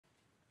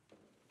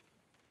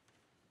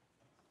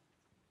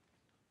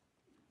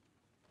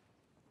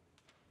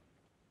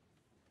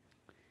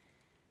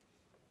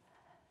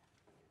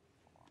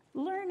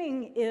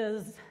Learning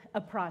is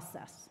a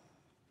process.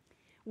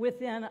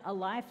 Within a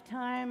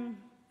lifetime,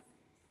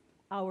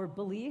 our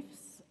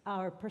beliefs,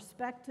 our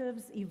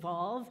perspectives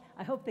evolve.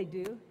 I hope they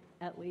do,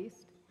 at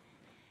least.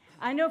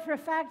 I know for a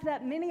fact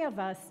that many of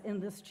us in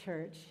this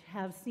church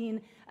have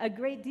seen a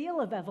great deal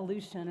of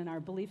evolution in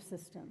our belief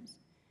systems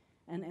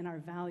and in our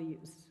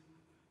values.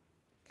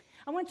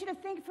 I want you to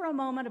think for a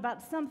moment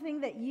about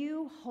something that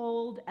you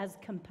hold as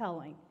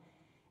compelling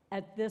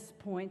at this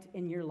point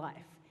in your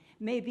life.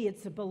 Maybe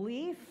it's a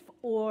belief,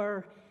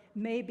 or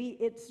maybe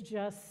it's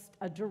just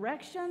a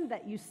direction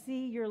that you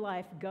see your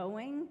life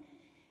going.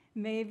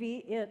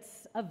 Maybe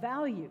it's a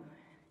value,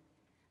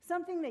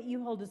 something that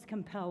you hold as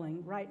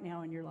compelling right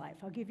now in your life.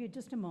 I'll give you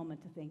just a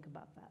moment to think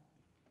about that.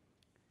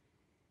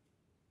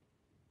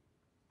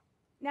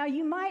 Now,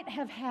 you might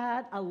have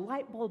had a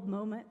light bulb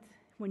moment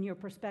when your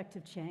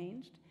perspective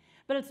changed,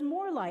 but it's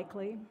more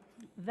likely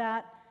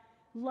that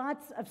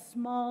lots of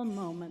small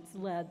moments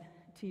led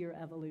to your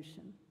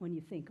evolution when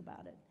you think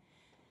about it.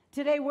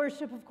 Today,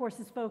 worship, of course,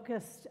 is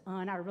focused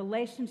on our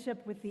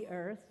relationship with the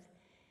earth.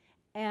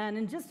 And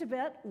in just a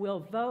bit, we'll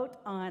vote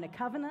on a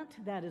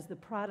covenant that is the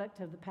product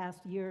of the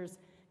past year's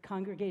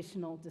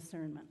congregational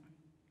discernment.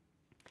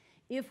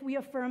 If we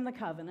affirm the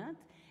covenant,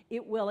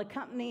 it will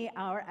accompany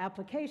our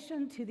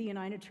application to the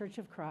United Church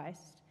of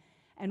Christ,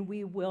 and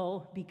we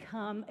will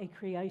become a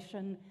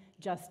creation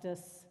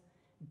justice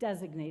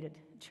designated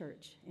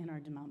church in our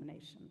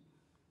denomination.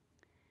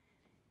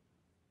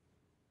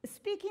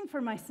 Speaking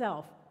for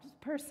myself, just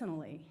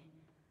personally,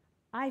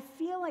 I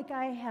feel like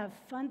I have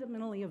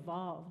fundamentally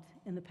evolved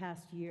in the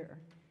past year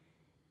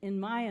in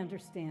my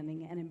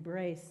understanding and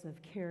embrace of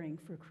caring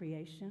for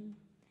creation.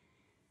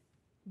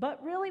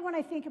 But really, when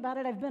I think about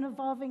it, I've been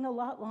evolving a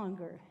lot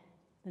longer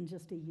than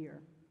just a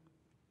year.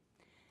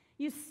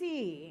 You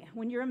see,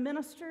 when you're a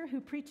minister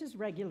who preaches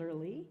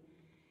regularly,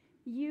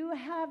 you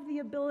have the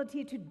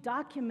ability to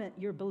document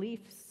your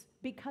beliefs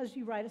because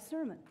you write a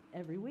sermon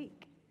every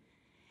week.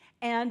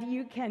 And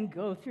you can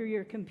go through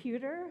your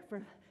computer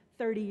for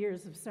 30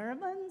 years of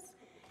sermons,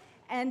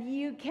 and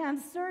you can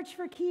search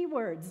for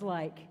keywords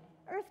like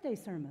Earth Day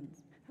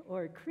sermons,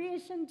 or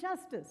creation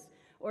justice,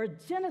 or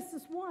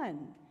Genesis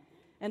 1,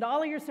 and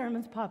all of your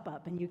sermons pop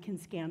up, and you can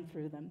scan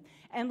through them.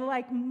 And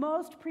like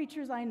most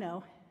preachers I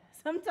know,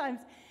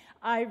 sometimes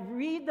I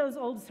read those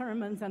old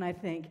sermons and I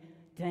think,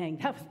 dang,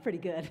 that was pretty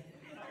good.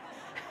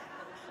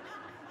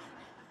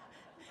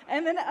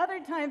 And then other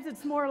times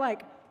it's more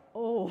like,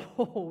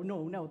 oh,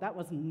 no, that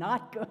was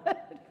not good.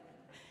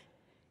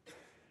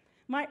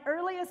 My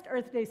earliest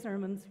Earth Day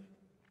sermons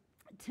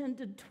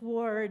tended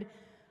toward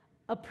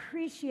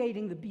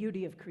appreciating the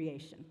beauty of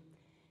creation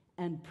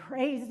and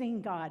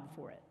praising God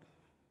for it.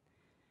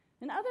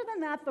 And other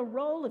than that, the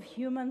role of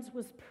humans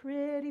was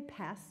pretty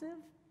passive.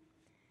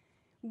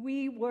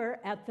 We were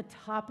at the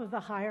top of the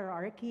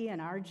hierarchy, and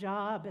our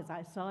job, as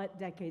I saw it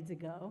decades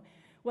ago,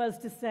 was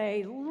to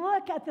say,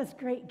 look at this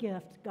great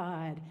gift,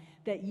 God,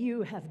 that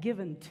you have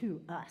given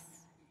to us.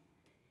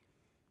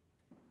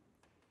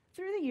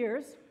 Through the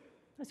years,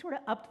 I sort of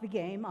upped the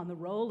game on the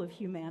role of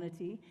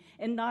humanity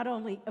in not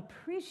only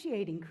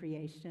appreciating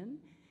creation,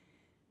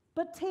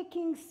 but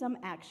taking some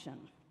action.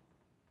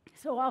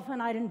 So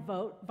often I'd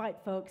invite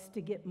folks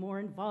to get more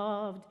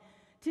involved,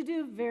 to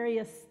do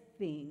various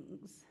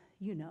things,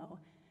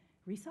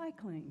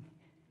 recycling,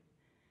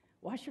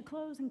 wash your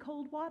clothes in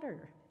cold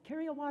water,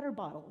 carry a water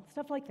bottle,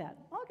 stuff like that.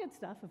 All good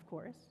stuff, of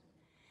course.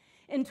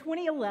 In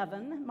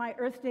 2011, my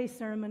Earth Day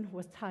sermon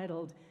was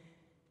titled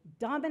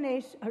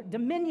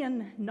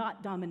Dominion,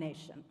 Not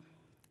Domination.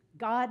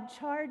 God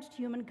charged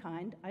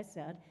humankind, I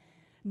said,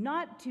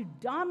 not to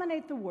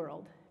dominate the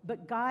world,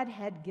 but God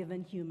had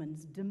given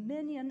humans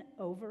dominion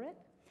over it.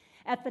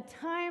 At the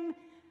time,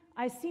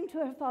 I seem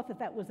to have thought that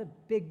that was a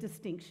big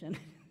distinction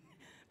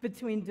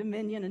between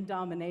dominion and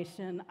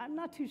domination. I'm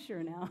not too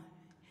sure now.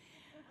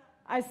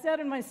 I said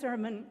in my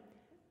sermon,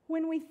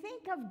 when we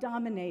think of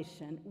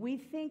domination, we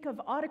think of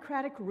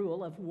autocratic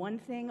rule of one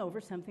thing over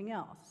something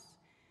else.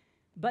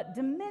 But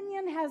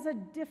dominion has a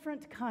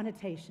different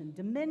connotation.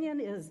 Dominion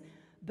is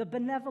the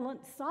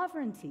benevolent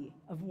sovereignty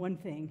of one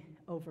thing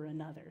over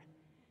another.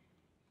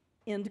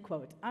 End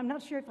quote. I'm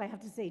not sure if I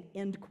have to say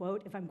end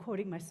quote if I'm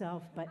quoting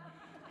myself, but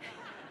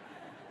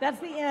that's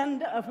the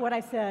end of what I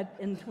said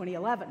in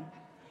 2011.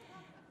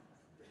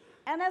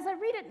 And as I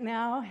read it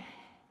now,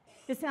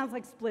 it sounds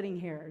like splitting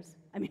hairs.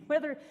 I mean,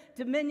 whether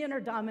dominion or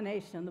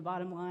domination, the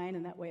bottom line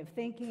in that way of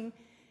thinking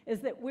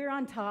is that we're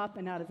on top,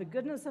 and out of the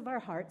goodness of our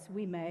hearts,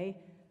 we may,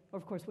 or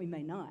of course we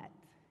may not,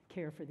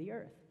 care for the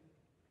earth.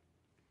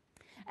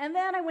 And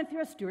then I went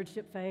through a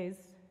stewardship phase,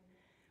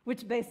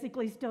 which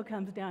basically still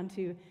comes down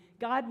to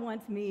God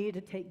wants me to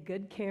take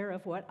good care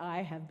of what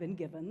I have been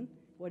given,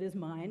 what is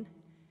mine,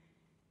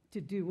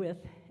 to do with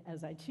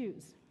as I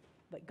choose.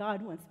 But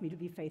God wants me to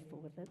be faithful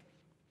with it.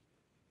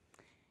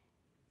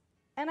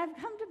 And I've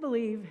come to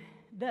believe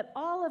that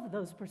all of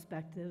those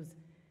perspectives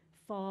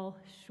fall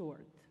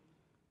short.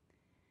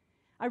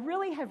 I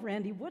really have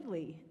Randy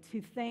Woodley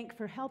to thank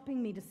for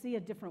helping me to see a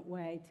different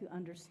way to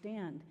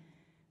understand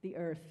the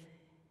earth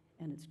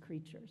and its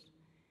creatures.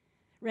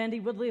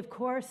 Randy Woodley, of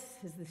course,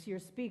 is this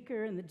year's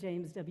speaker in the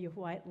James W.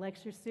 White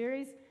Lecture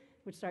Series,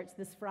 which starts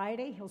this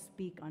Friday. He'll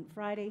speak on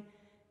Friday.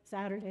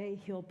 Saturday,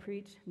 he'll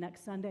preach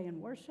next Sunday in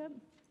worship.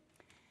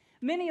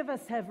 Many of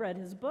us have read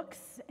his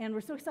books, and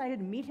we're so excited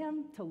to meet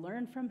him, to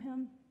learn from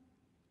him.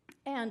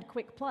 And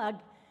quick plug,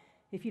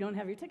 if you don't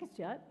have your tickets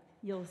yet,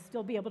 you'll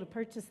still be able to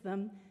purchase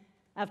them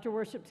after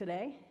worship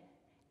today.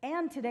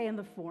 And today in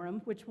the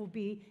forum, which will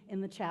be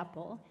in the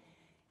chapel,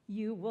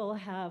 you will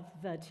have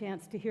the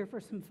chance to hear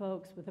from some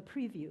folks with a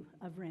preview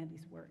of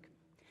Randy's work.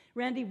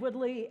 Randy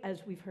Woodley,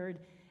 as we've heard,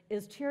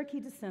 is Cherokee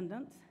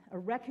descendant, a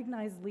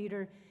recognized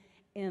leader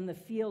in the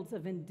fields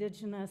of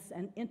indigenous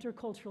and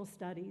intercultural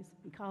studies,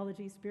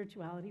 ecology,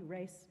 spirituality,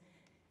 race,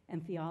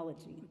 and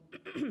theology.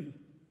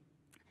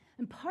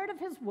 And part of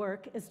his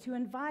work is to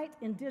invite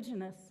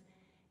indigenous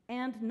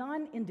and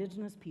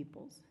non-indigenous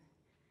peoples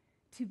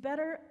to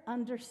better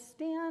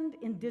understand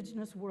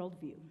indigenous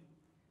worldview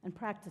and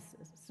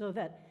practices so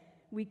that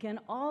we can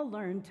all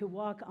learn to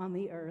walk on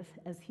the earth,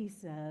 as he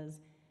says,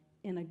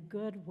 in a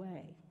good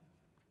way.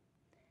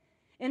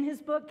 In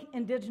his book,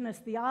 Indigenous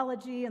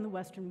Theology and the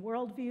Western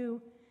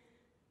Worldview,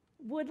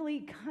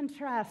 Woodley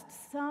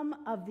contrasts some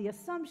of the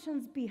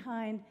assumptions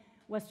behind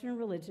Western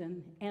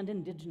religion and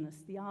indigenous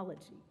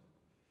theology.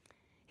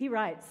 He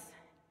writes,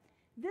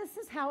 "This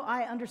is how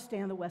I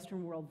understand the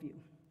Western worldview.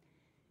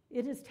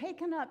 It has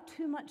taken up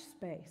too much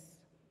space,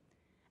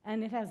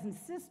 and it has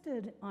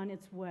insisted on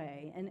its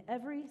way in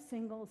every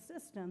single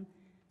system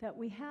that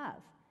we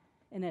have,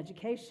 in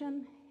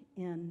education,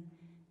 in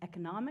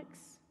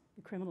economics,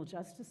 the criminal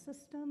justice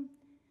system,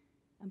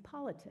 and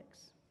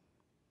politics.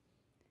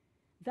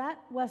 That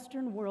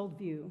Western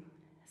worldview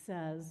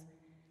says,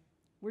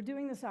 we're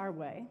doing this our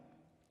way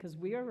because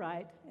we are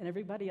right and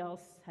everybody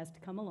else has to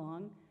come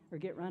along or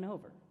get run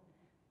over.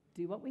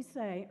 Do what we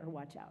say or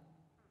watch out.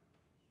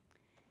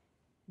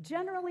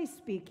 Generally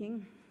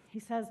speaking," he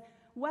says,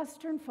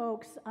 "Western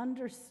folks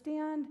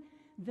understand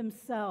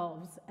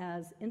themselves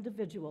as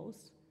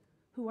individuals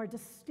who are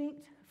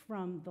distinct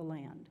from the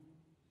land."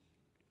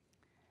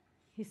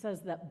 He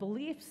says that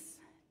beliefs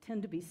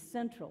tend to be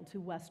central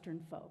to Western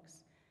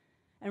folks,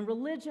 and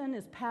religion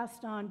is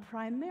passed on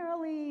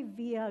primarily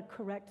via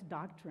correct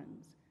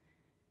doctrines.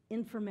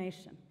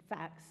 Information,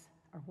 facts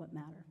are what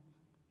matter.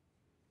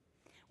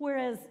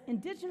 Whereas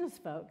indigenous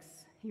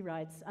folks, he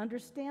writes,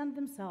 understand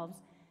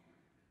themselves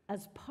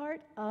as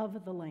part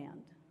of the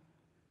land.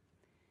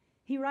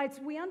 He writes,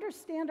 "We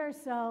understand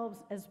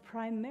ourselves as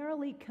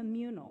primarily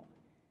communal,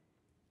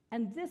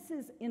 and this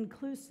is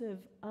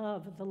inclusive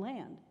of the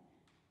land.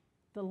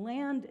 The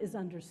land is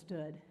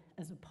understood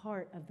as a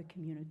part of the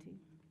community."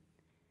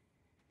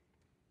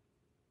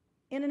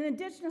 In an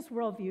indigenous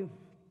worldview,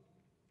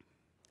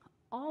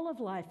 all of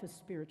life is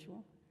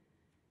spiritual.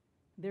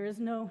 There is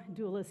no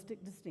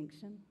dualistic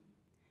distinction.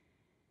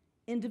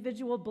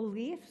 Individual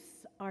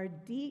beliefs are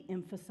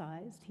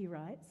de-emphasized, he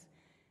writes.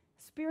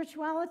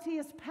 Spirituality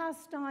is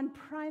passed on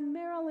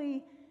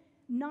primarily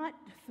not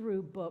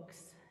through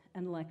books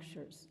and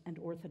lectures and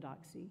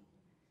orthodoxy,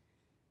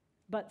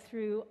 but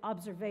through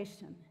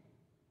observation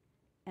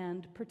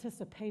and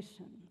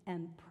participation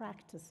and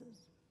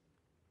practices.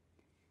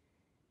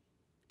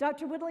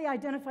 Dr. Woodley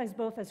identifies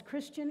both as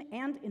Christian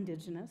and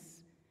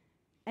indigenous,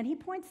 and he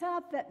points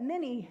out that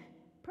many,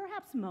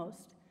 perhaps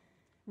most,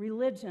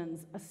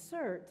 religions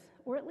assert,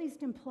 or at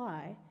least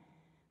imply,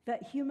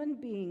 that human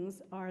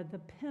beings are the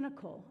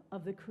pinnacle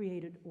of the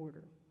created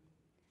order.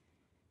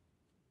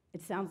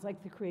 It sounds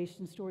like the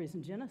creation stories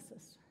in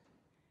Genesis.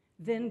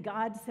 Then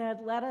God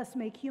said, "Let us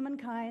make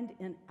humankind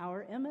in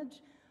our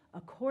image,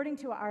 according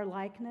to our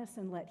likeness,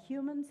 and let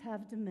humans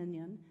have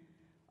dominion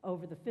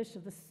over the fish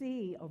of the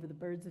sea, over the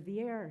birds of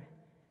the air,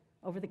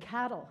 over the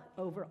cattle,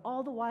 over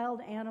all the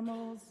wild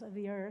animals of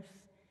the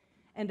earth,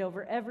 and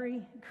over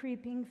every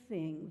creeping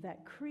thing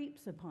that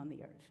creeps upon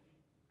the earth."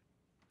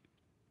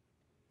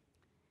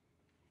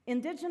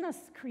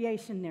 Indigenous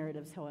creation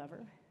narratives,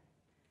 however,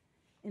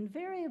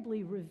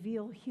 invariably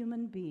reveal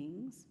human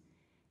beings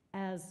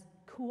as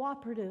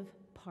cooperative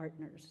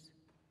partners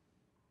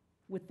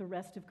with the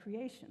rest of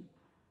creation.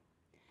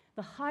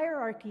 The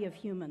hierarchy of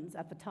humans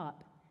at the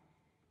top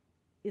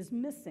is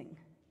missing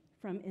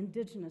from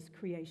indigenous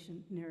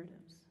creation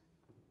narratives.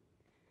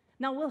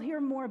 Now, we'll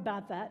hear more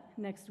about that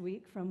next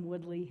week from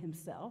Woodley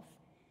himself.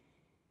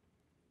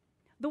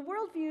 The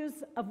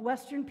worldviews of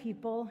Western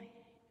people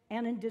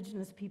and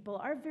indigenous people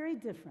are very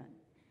different,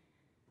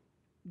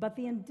 but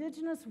the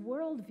indigenous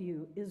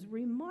worldview is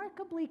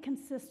remarkably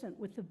consistent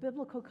with the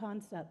biblical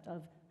concept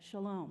of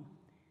shalom,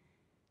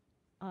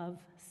 of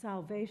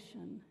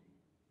salvation,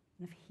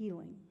 and of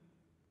healing.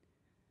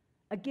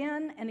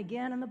 Again and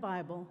again in the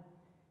Bible,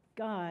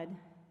 God,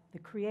 the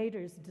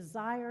Creator's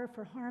desire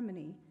for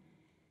harmony,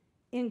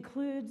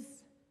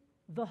 includes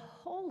the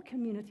whole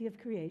community of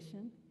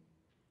creation,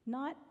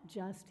 not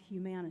just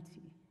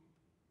humanity.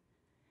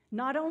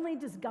 Not only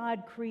does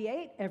God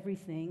create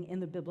everything in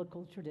the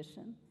biblical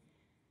tradition,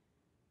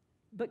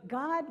 but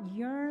God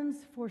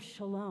yearns for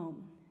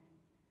shalom,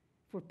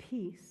 for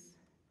peace,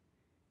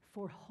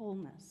 for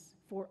wholeness,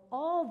 for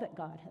all that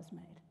God has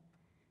made.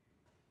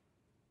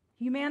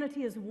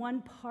 Humanity is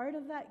one part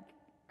of that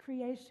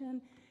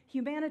creation.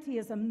 Humanity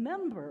is a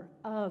member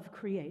of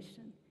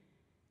creation.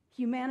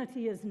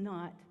 Humanity is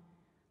not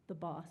the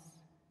boss.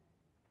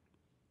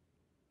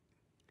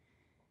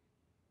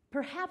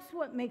 Perhaps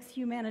what makes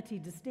humanity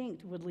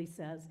distinct, Woodley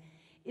says,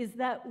 is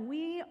that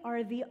we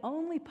are the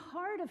only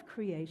part of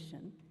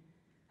creation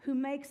who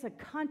makes a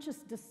conscious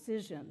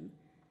decision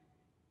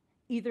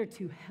either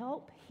to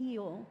help,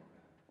 heal,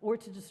 or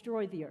to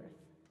destroy the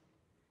earth.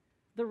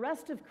 The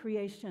rest of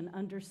creation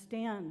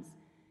understands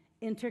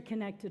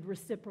interconnected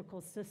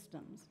reciprocal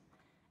systems,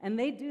 and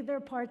they do their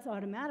parts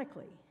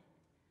automatically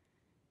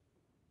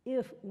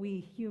if we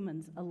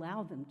humans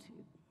allow them to.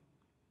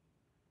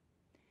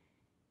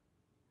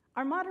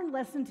 Our modern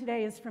lesson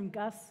today is from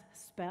Gus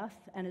Speth,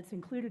 and it's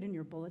included in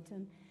your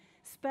bulletin.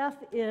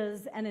 Speth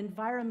is an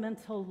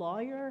environmental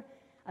lawyer,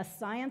 a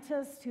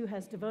scientist who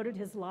has devoted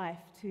his life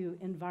to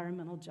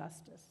environmental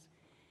justice.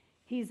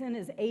 He's in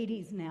his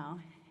 80s now,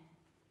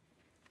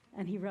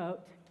 and he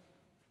wrote,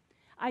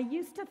 "I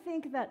used to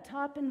think that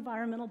top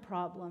environmental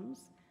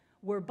problems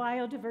were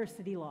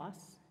biodiversity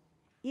loss,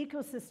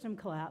 ecosystem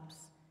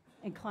collapse,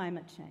 and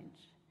climate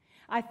change.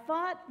 I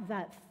thought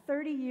that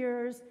 30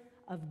 years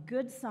of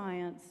good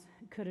science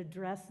could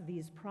address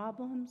these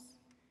problems.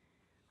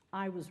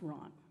 I was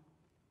wrong.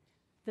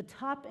 The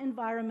top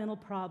environmental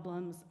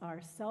problems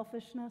are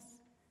selfishness,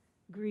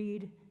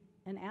 greed,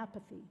 and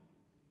apathy.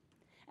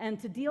 And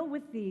to deal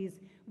with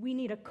these, we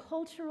need a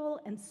cultural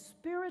and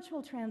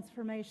spiritual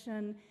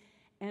transformation,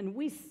 and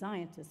we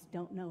scientists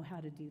don't know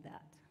how to do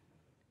that."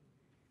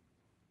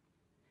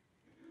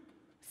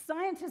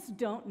 Scientists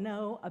don't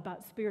know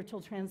about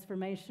spiritual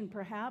transformation,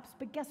 perhaps,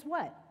 but guess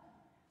what?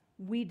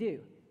 We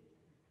do.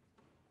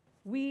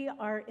 We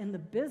are in the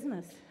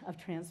business of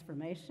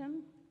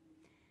transformation.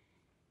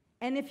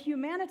 And if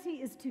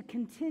humanity is to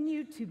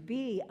continue to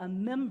be a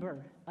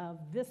member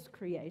of this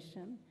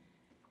creation,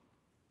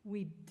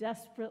 we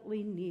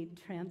desperately need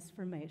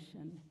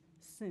transformation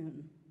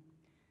soon.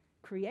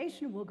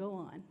 Creation will go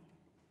on,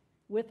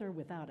 with or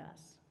without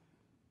us.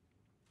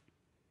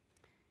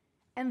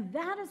 And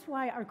that is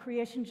why our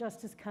Creation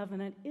Justice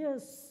Covenant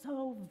is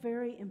so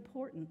very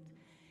important.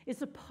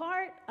 It's a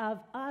part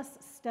of us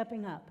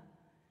stepping up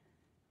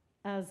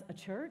as a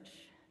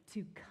church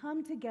to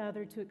come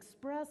together to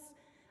express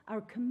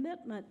our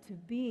commitment to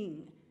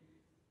being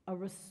a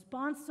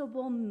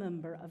responsible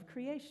member of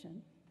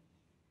creation.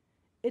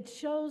 It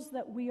shows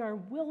that we are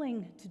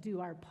willing to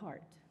do our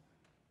part.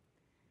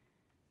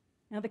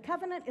 Now, the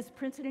covenant is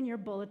printed in your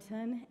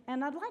bulletin,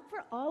 and I'd like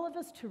for all of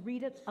us to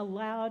read it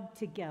aloud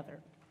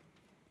together.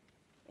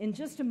 In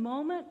just a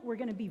moment, we're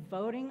going to be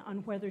voting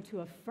on whether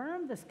to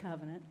affirm this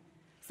covenant,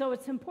 so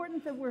it's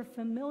important that we're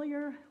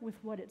familiar with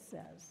what it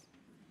says.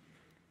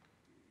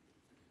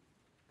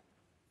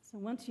 So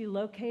once you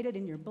locate it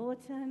in your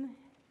bulletin,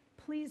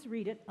 please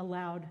read it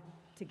aloud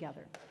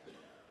together.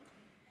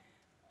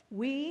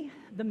 We,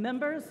 the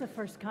members of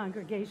First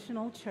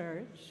Congregational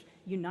Church,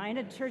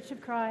 United Church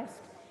of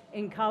Christ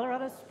in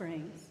Colorado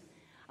Springs,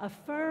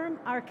 affirm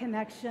our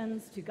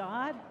connections to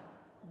God,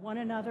 one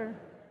another,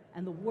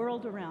 and the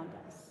world around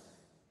us.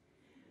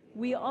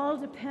 We all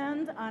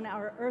depend on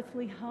our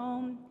earthly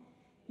home,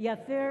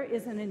 yet there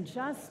is an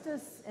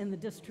injustice in the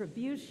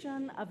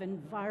distribution of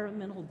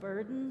environmental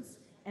burdens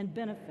and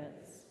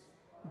benefits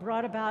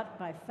brought about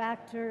by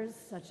factors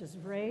such as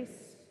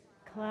race,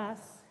 class,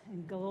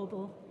 and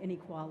global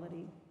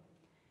inequality.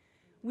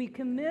 We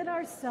commit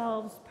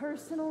ourselves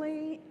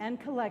personally and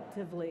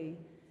collectively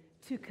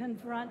to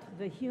confront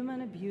the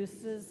human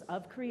abuses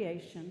of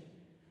creation,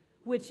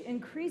 which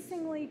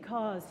increasingly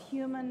cause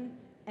human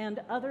and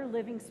other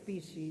living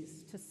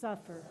species to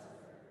suffer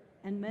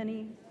and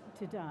many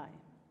to die.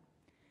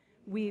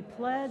 We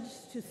pledge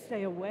to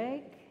stay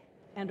awake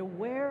and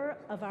aware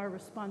of our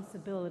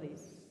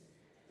responsibilities,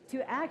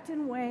 to act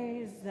in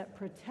ways that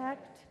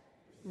protect,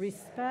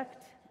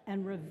 respect,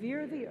 and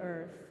revere the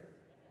earth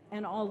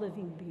and all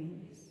living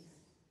beings.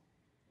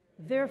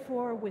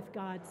 Therefore, with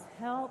God's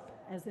help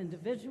as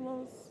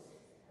individuals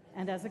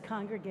and as a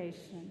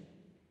congregation,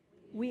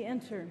 we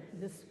enter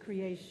this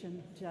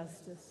creation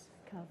justice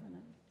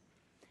covenant.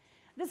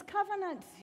 This covenant